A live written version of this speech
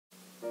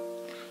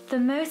The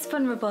most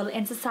vulnerable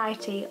in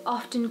society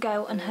often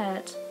go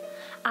unheard.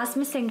 As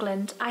Miss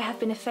England, I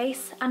have been a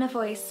face and a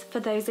voice for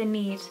those in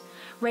need,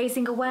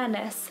 raising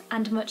awareness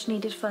and much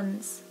needed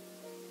funds.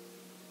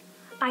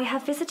 I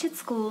have visited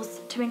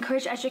schools to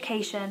encourage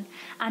education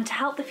and to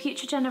help the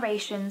future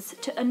generations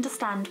to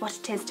understand what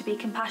it is to be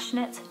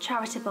compassionate,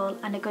 charitable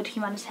and a good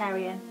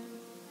humanitarian.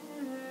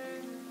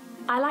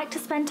 I like to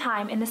spend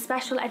time in the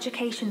special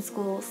education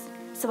schools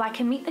so I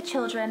can meet the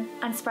children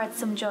and spread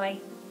some joy.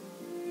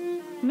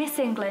 Miss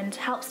England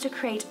helps to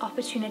create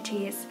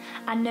opportunities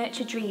and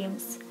nurture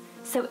dreams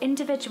so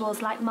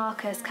individuals like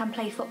Marcus can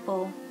play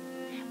football.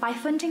 By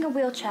funding a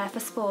wheelchair for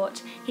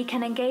sport, he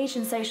can engage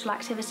in social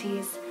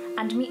activities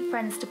and meet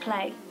friends to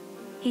play.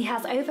 He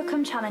has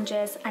overcome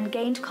challenges and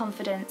gained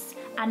confidence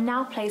and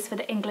now plays for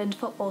the England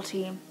football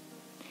team.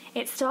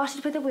 It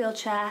started with a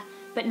wheelchair,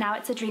 but now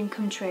it's a dream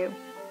come true.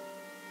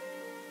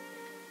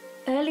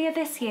 Earlier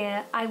this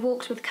year, I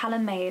walked with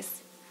Callum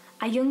Mays,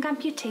 a young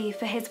amputee,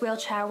 for his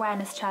Wheelchair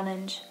Awareness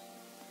Challenge.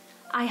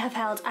 I have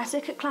held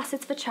etiquette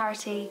classes for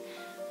charity,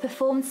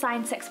 performed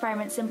science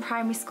experiments in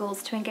primary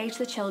schools to engage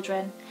the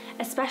children,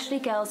 especially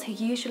girls who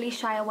usually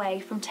shy away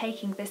from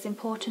taking this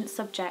important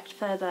subject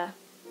further.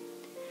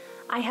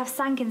 I have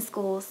sang in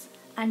schools,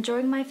 and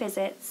during my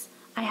visits,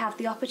 I have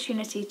the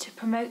opportunity to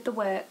promote the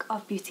work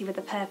of Beauty with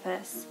a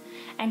Purpose,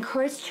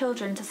 encourage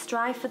children to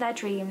strive for their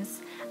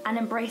dreams and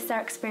embrace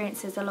their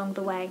experiences along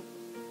the way.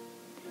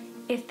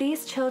 If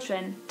these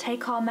children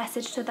take our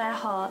message to their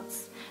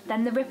hearts,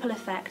 then the ripple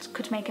effect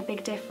could make a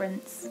big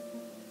difference.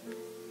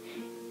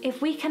 If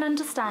we can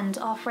understand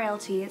our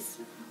frailties,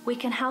 we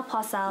can help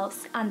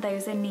ourselves and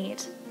those in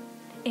need.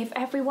 If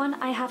everyone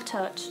I have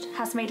touched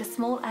has made a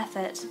small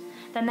effort,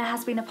 then there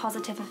has been a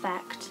positive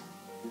effect.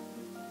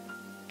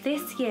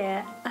 This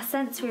year, a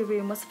sensory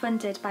room was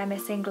funded by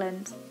Miss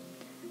England.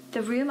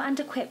 The room and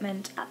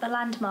equipment at the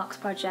Landmarks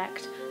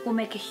project will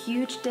make a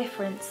huge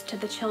difference to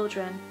the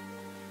children.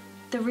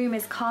 The room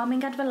is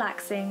calming and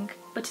relaxing,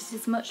 but it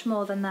is much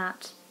more than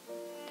that.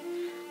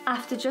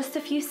 After just a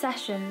few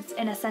sessions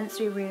in a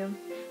sensory room,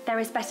 there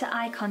is better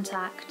eye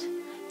contact.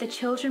 The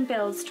children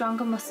build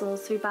stronger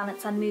muscles through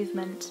balance and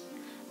movement.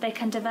 They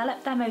can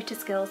develop their motor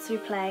skills through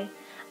play,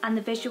 and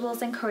the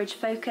visuals encourage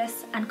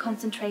focus and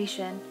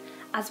concentration,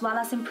 as well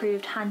as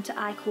improved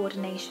hand-to-eye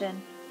coordination.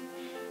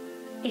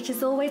 It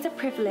is always a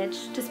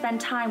privilege to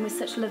spend time with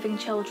such loving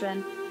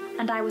children,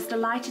 and I was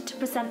delighted to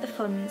present the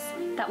funds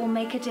that will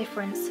make a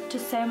difference to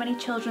so many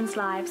children's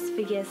lives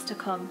for years to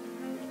come.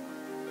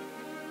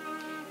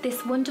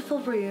 This wonderful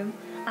room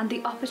and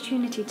the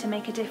opportunity to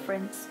make a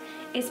difference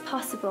is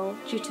possible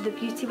due to the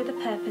Beauty with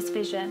a Purpose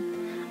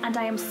vision, and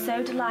I am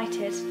so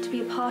delighted to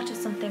be a part of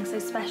something so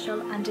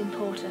special and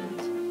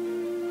important.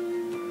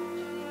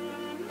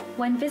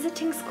 When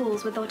visiting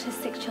schools with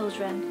autistic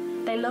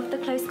children, they love the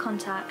close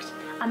contact,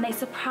 and they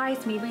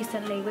surprised me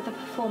recently with a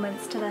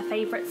performance to their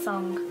favourite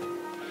song.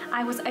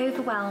 I was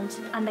overwhelmed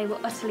and they were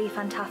utterly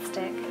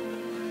fantastic.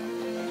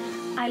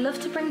 I love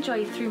to bring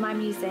joy through my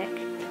music.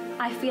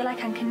 I feel I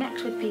can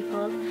connect with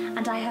people,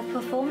 and I have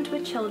performed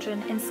with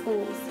children in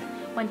schools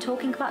when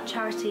talking about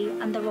charity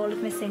and the role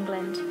of Miss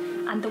England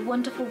and the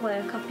wonderful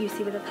work of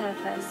Beauty with a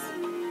Purpose.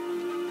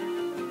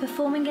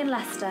 Performing in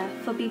Leicester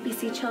for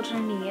BBC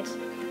Children in Need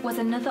was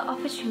another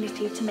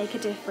opportunity to make a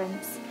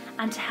difference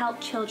and to help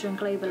children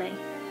globally.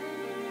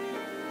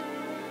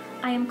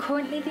 I am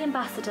currently the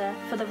ambassador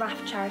for the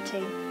RAF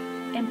charity.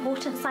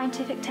 Important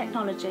scientific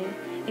technology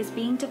is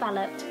being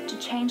developed to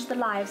change the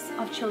lives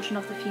of children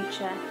of the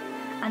future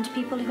and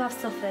people who have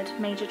suffered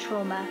major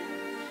trauma.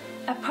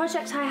 A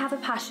project I have a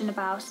passion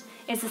about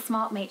is the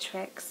Smart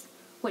Matrix,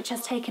 which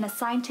has taken a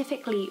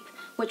scientific leap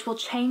which will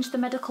change the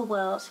medical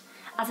world,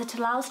 as it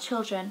allows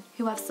children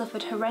who have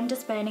suffered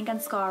horrendous burning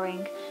and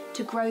scarring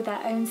to grow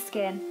their own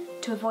skin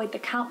to avoid the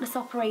countless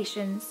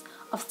operations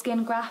of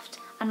skin graft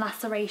and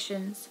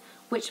lacerations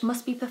which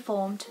must be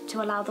performed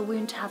to allow the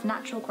wound to have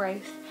natural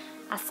growth,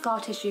 as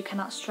scar tissue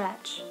cannot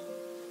stretch.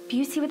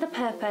 Beauty with a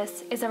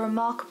Purpose is a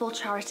remarkable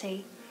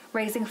charity,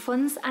 raising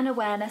funds and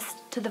awareness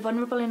to the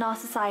vulnerable in our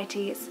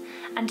societies,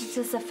 and it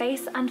is a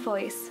face and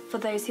voice for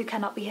those who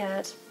cannot be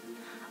heard.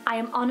 I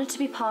am honoured to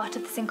be part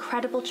of this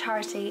incredible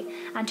charity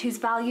and whose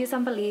values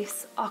and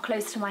beliefs are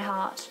close to my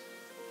heart.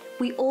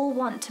 We all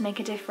want to make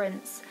a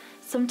difference.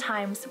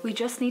 Sometimes we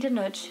just need a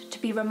nudge to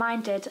be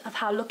reminded of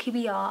how lucky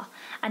we are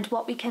and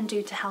what we can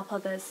do to help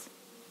others.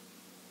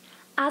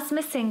 As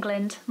Miss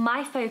England,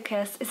 my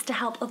focus is to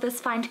help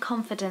others find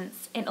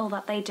confidence in all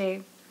that they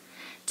do,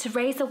 to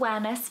raise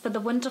awareness for the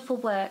wonderful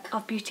work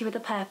of Beauty with a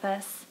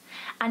Purpose,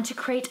 and to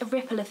create a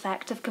ripple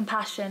effect of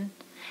compassion,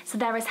 so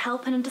there is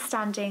help and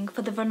understanding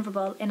for the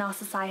vulnerable in our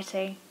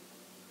society.